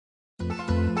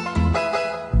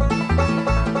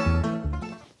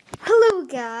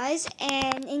guys,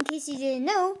 and in case you didn't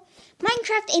know,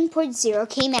 Minecraft Import Zero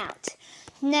came out.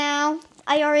 Now,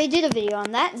 I already did a video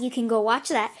on that. You can go watch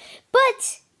that.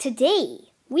 But today,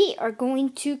 we are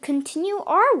going to continue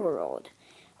our world.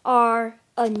 A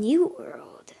new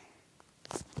world.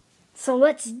 So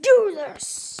let's do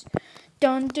this!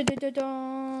 Dun dun dun dun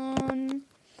dun.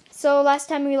 So last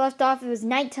time we left off, it was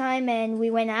nighttime and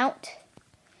we went out.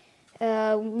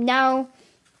 Now,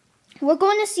 we're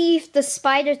going to see if the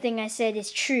spider thing I said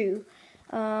is true.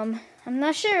 I'm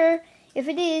not sure if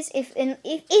it is. If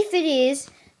it is,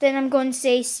 then I'm going to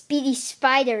say Speedy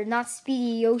Spider, not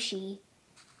Speedy Yoshi.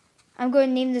 I'm going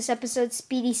to name this episode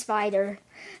Speedy Spider.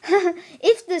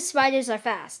 If the spiders are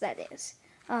fast, that is.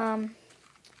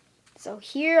 So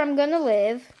here I'm going to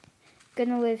live.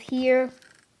 Here.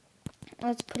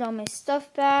 Let's put all my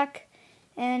stuff back.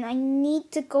 And I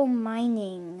need to go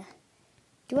mining.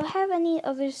 Do I have any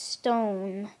other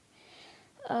stone?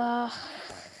 I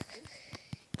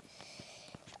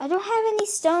don't have any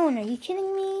stone. Are you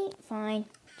kidding me? Fine.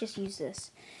 Just use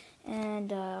this.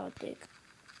 And I'll dig.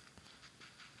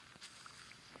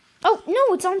 Oh,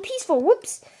 no, it's on peaceful.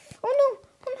 Whoops. Oh, no.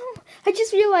 I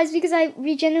just realized because I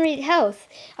regenerate health.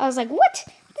 I was like, what?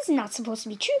 This is not supposed to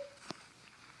be true.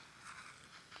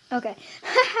 Okay.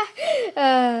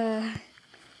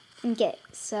 Okay,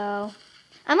 so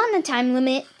I'm on a time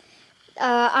limit.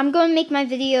 I'm going to make my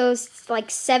videos like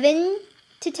 7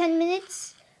 to 10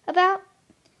 minutes. About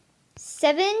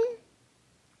 7.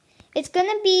 It's going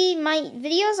to be, my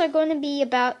videos are going to be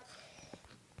about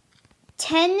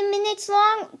 10 minutes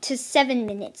long to 7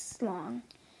 minutes long.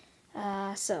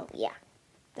 So yeah,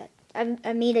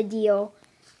 I made a deal.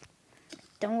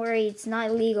 Don't worry, it's not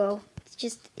illegal.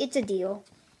 It's a deal.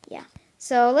 Yeah.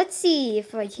 So let's see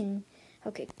if I can.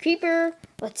 Okay, creeper,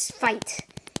 let's fight.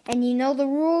 And you know the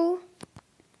rule?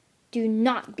 Do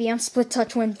not be on split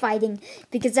touch when fighting,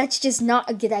 because that's just not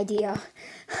a good idea.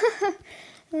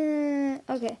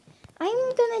 Okay,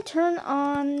 I'm gonna turn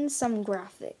on some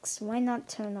graphics. Why not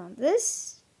turn on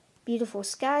this? Beautiful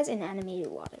skies and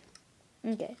animated water.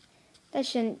 Okay, that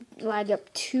shouldn't lag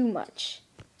up too much.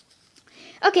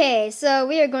 Okay, so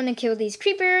we are going to kill these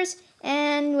creepers,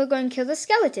 and we're going to kill the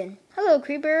skeleton. Hello,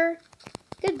 creeper.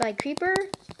 Goodbye, creeper.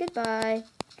 Goodbye.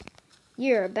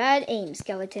 You're a bad aim,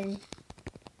 skeleton.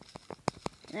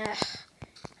 Ugh,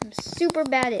 I'm super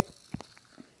bad at it.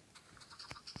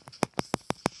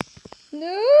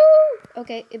 No!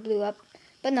 Okay, it blew up,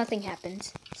 but nothing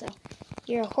happens. So,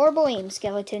 you're a horrible aim,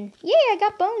 skeleton. Yay, I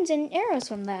got bones and arrows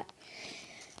from that.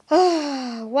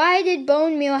 Why did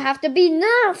bone meal have to be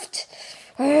nerfed?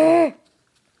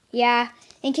 Yeah,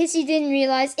 in case you didn't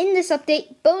realize, in this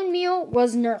update, bone meal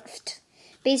was nerfed.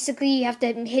 Basically, you have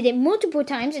to hit it multiple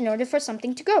times in order for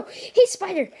something to grow. Hey,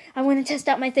 spider! I want to test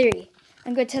out my theory.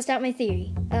 I'm going to test out my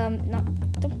theory.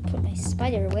 Don't put my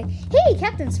spider away. Hey,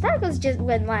 Captain Sparkles just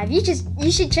went live. You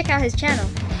should check out his channel.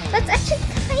 That's actually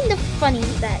kind of funny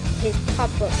that his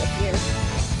pop-up appeared.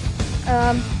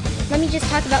 Let me just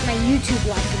talk about my YouTube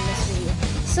life in this video.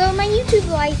 So, my YouTube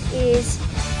life is,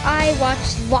 I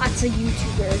watch lots of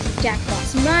YouTubers. Jack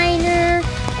Frost Miner,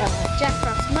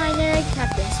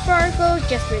 Captain Sparkles,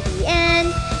 Just for the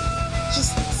End.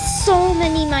 Just so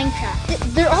many Minecraft.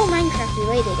 They're all Minecraft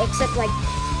related, except like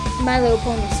My Little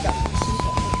Pony stuff.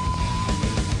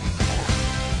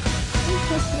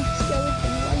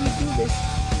 Skeleton, why do you do this?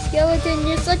 Skeleton,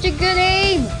 you're such a good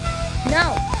aim!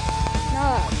 No.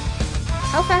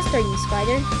 How fast are you,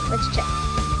 spider? Let's check.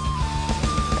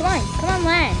 Come on,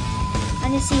 land. I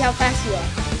need to see how fast you are.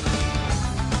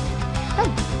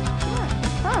 Come.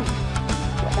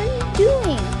 What are you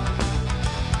doing?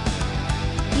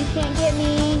 You can't get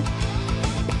me.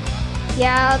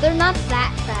 Yeah, they're not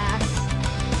that fast.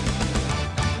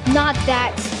 Not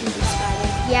that speedy spider.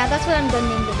 Yeah, that's what I'm going to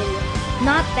name the video.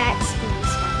 Not that speedy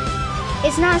spider.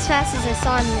 It's not as fast as I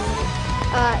saw in the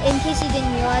in case you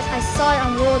didn't realize, I saw it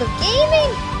on World of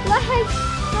Gaming. Live.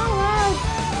 Not loud.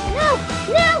 No.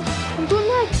 I'm going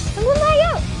live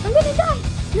out. I'm going to die.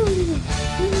 No.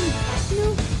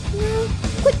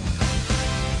 Quick.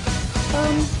 I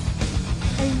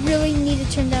really need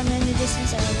to turn down render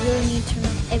distance, and I really need to turn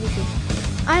on everything.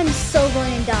 I'm so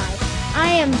going to die. I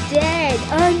am dead.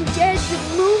 I'm dead. The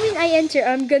moment I enter,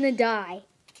 I'm going to die.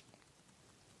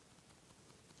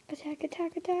 Attack.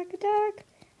 Attack.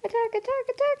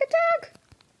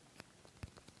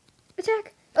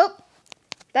 Oh,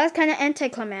 that's kind of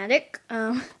anticlimactic.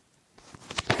 Why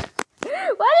did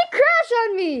it crash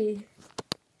on me?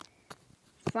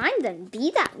 Fine then,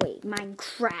 be that way,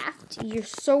 Minecraft. You're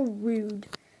so rude.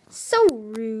 So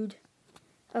rude.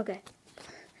 Okay.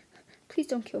 Please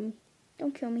don't kill me.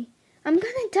 Don't kill me. I'm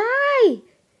gonna die.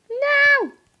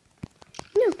 No!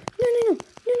 No, no, no, no,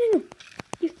 no, no,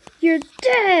 no. You're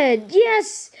dead.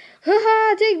 Yes.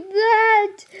 Haha, take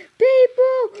that.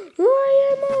 People, I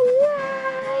am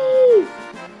alive.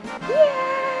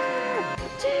 Yeah.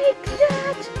 Take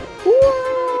that.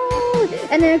 Whoa.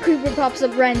 And then a creeper pops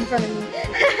up right in front of me.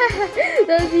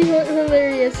 That would be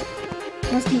hilarious.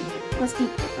 Must be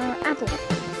apple.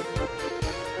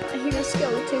 I hear a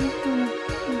skeleton.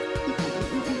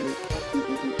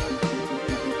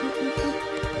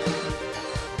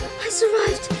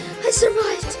 I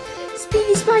survived!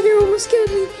 Speedy Spider almost killed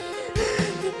me!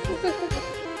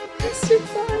 I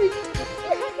survived!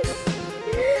 Yes!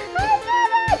 I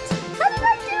did it! How did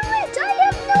I do it? I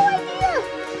have no idea!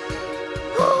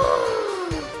 Oh,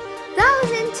 that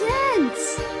was intense!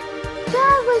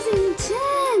 That was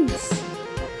intense!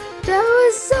 That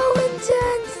was so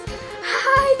intense!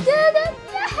 I did it!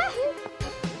 Yes!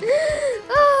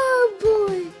 Oh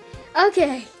boy!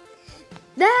 Okay,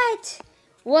 that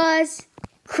was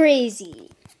crazy.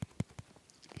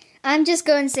 I'm just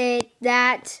going to say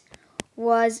that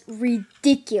was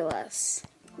ridiculous.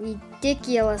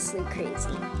 Ridiculously crazy.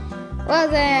 Well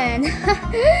then,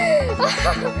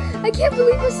 I can't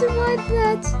believe I survived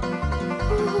that.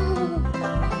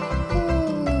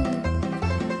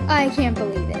 I can't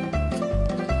believe it.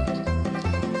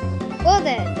 Well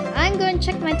then, I'm going to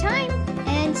check my time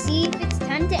and see if it's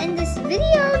time to end this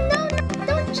video. No,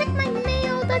 don't check my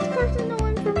mail. That's personal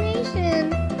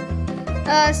information.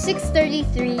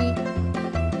 6:33.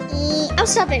 I'll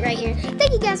stop it right here.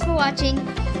 Thank you guys for watching.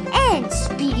 And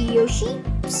Speedy Yoshi,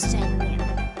 signing